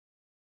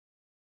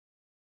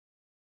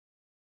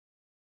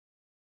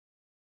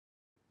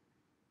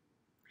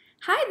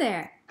Hi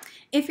there!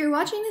 If you're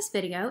watching this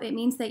video, it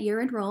means that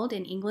you're enrolled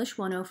in English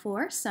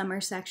 104 summer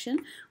section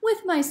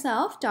with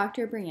myself,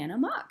 Dr. Brianna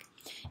Mauk,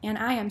 and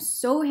I am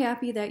so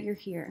happy that you're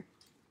here.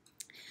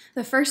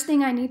 The first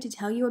thing I need to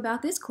tell you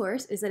about this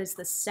course is that it's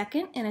the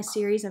second in a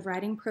series of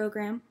writing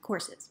program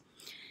courses.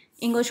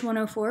 English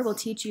 104 will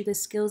teach you the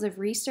skills of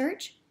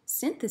research,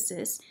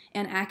 synthesis,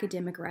 and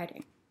academic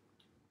writing.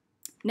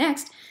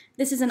 Next,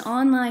 this is an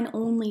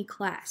online-only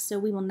class, so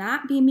we will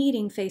not be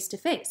meeting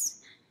face-to-face.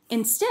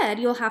 Instead,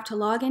 you'll have to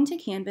log into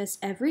Canvas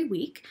every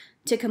week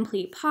to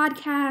complete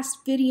podcasts,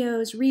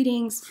 videos,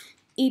 readings.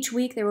 Each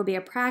week there will be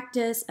a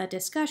practice, a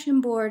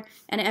discussion board,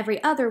 and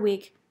every other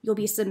week you'll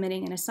be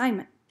submitting an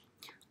assignment.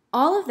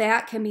 All of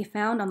that can be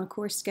found on the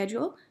course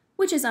schedule,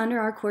 which is under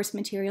our Course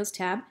Materials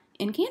tab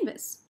in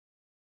Canvas.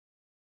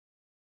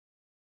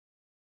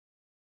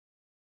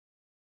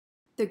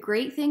 The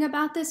great thing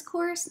about this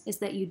course is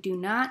that you do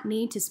not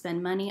need to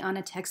spend money on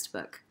a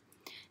textbook.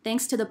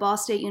 Thanks to the Ball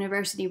State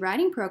University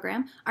Writing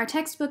Program, our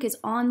textbook is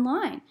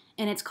online,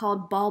 and it's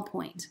called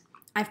Ballpoint.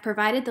 I've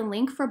provided the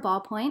link for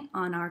Ballpoint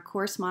on our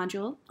course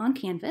module on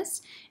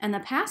Canvas, and the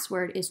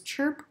password is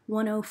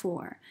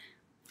CHIRP104.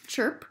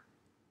 CHIRP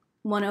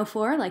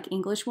 104, like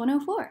English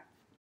 104.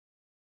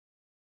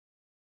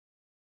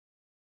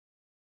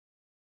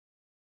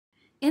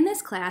 In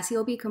this class,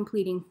 you'll be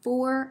completing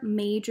 4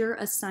 major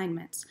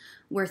assignments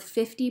worth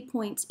 50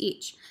 points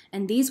each,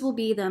 and these will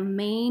be the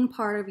main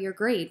part of your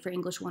grade for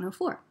English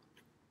 104.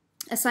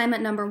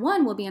 Assignment number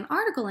 1 will be an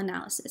article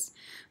analysis,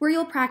 where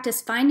you'll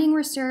practice finding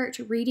research,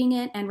 reading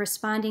it, and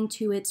responding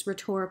to its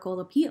rhetorical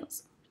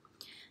appeals.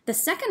 The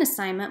second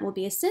assignment will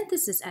be a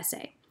synthesis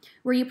essay,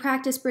 where you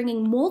practice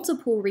bringing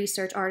multiple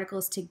research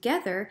articles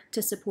together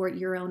to support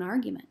your own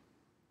argument.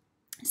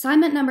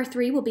 Assignment number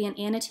 3 will be an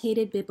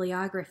annotated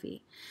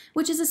bibliography,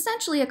 which is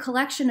essentially a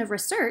collection of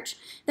research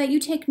that you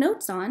take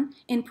notes on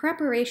in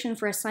preparation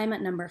for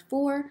assignment number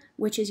 4,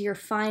 which is your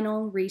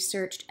final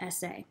researched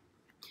essay.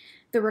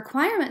 The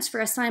requirements for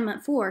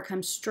assignment 4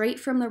 come straight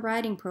from the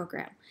writing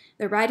program.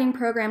 The writing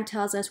program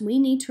tells us we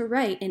need to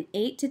write an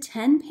 8 to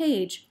 10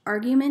 page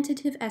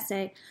argumentative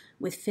essay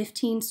with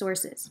 15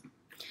 sources.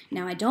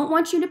 Now, I don't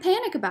want you to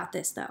panic about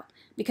this, though,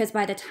 because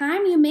by the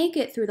time you make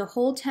it through the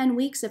whole 10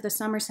 weeks of the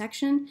summer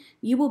section,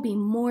 you will be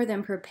more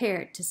than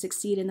prepared to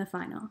succeed in the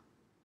final.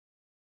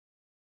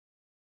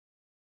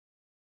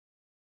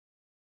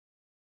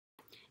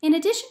 In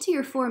addition to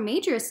your 4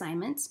 major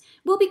assignments,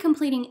 we'll be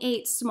completing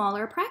 8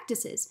 smaller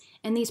practices,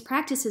 and these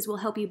practices will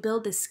help you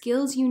build the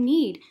skills you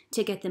need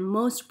to get the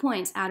most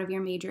points out of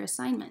your major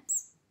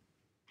assignments.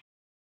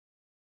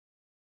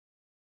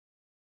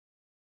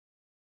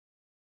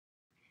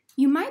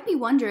 You might be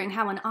wondering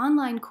how an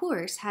online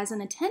course has an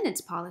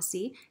attendance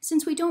policy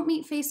since we don't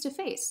meet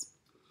face-to-face.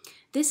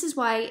 This is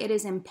why it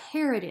is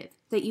imperative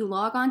that you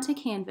log on to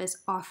Canvas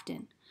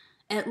often,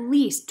 at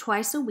least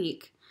twice a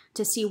week,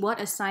 to see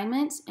what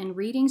assignments and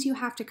readings you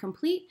have to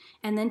complete,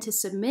 and then to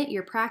submit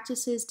your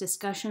practices,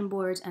 discussion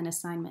boards, and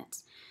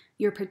assignments.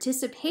 Your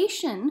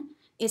participation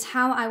is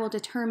how I will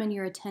determine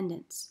your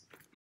attendance.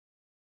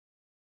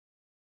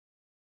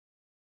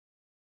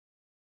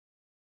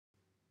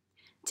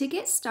 To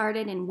get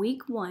started in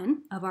week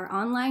 1 of our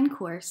online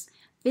course,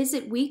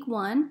 visit week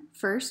 1,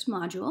 first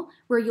module,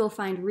 where you'll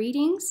find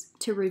readings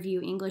to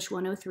review English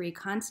 103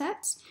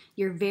 concepts,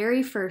 your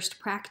very first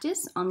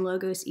practice on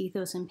logos,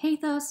 ethos, and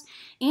pathos,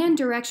 and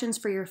directions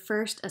for your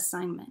first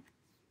assignment.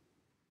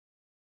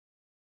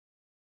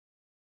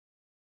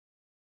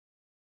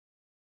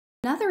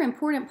 Another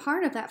important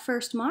part of that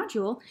first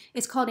module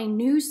is called a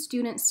new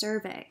student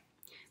survey.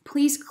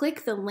 Please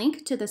click the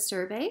link to the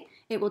survey.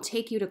 It will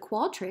take you to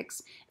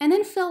Qualtrics, and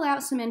then fill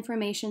out some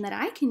information that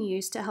I can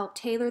use to help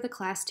tailor the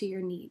class to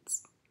your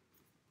needs.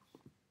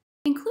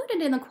 Included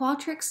in the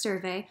Qualtrics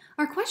survey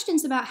are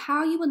questions about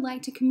how you would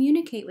like to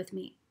communicate with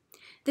me.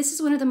 This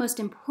is one of the most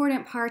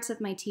important parts of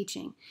my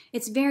teaching.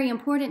 It's very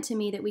important to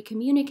me that we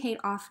communicate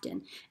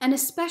often, and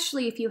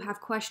especially if you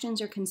have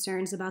questions or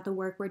concerns about the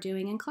work we're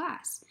doing in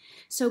class.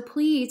 So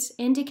please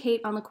indicate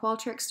on the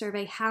Qualtrics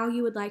survey how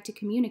you would like to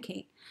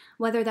communicate,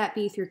 whether that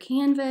be through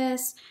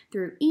Canvas,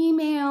 through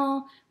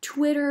email,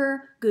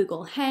 Twitter,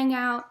 Google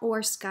Hangout,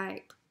 or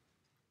Skype.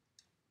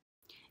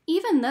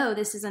 Even though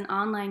this is an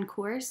online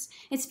course,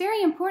 it's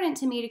very important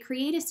to me to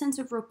create a sense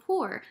of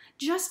rapport,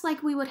 just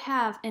like we would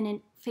have in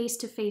a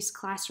face-to-face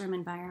classroom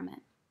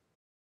environment.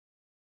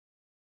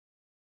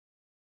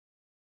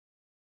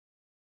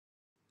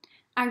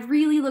 I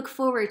really look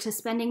forward to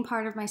spending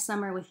part of my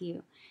summer with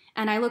you,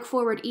 and I look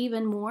forward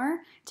even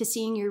more to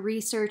seeing your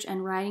research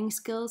and writing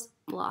skills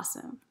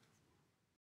blossom.